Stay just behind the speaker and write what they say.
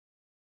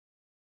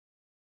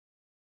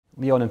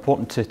Leon,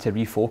 important to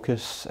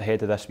refocus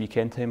ahead of this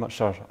weekend. How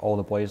much are all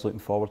the boys looking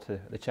forward to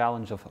the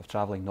challenge of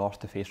travelling north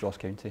to face Ross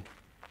County?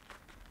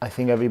 I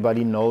think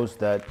everybody knows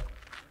that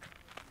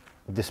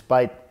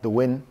despite the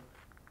win,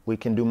 we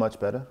can do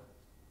much better.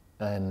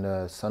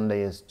 And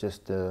Sunday is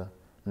just the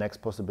next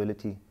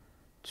possibility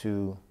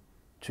to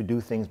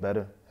do things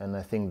better. And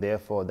I think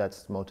therefore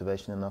that's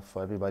motivation enough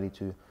for everybody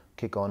to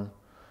kick on.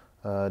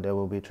 There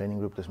will be a training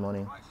group this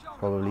morning,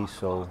 probably.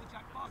 So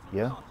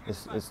yeah,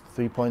 it's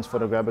 3 points for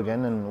the grab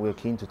again, and we're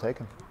keen to take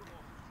them.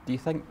 Do you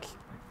think,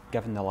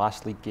 given the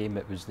last league game,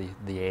 it was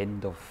the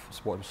end of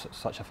what was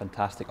such a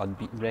fantastic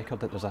unbeaten record,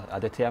 that there's a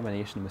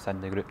determination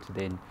within the group to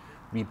then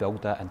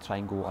rebuild it and try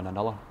and go on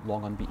another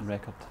long unbeaten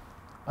record?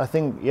 I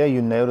think, yeah,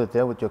 you nailed it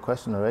there with your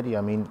question already.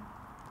 I mean,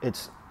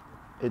 it's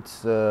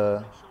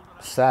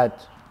sad,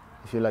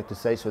 if you like to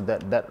say so,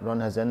 that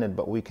run has ended,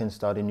 but we can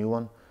start a new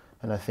one,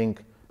 and I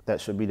think that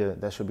should be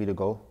the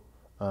goal.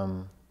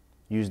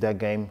 Use that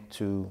game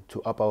to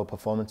up our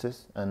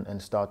performances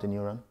and start a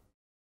new run.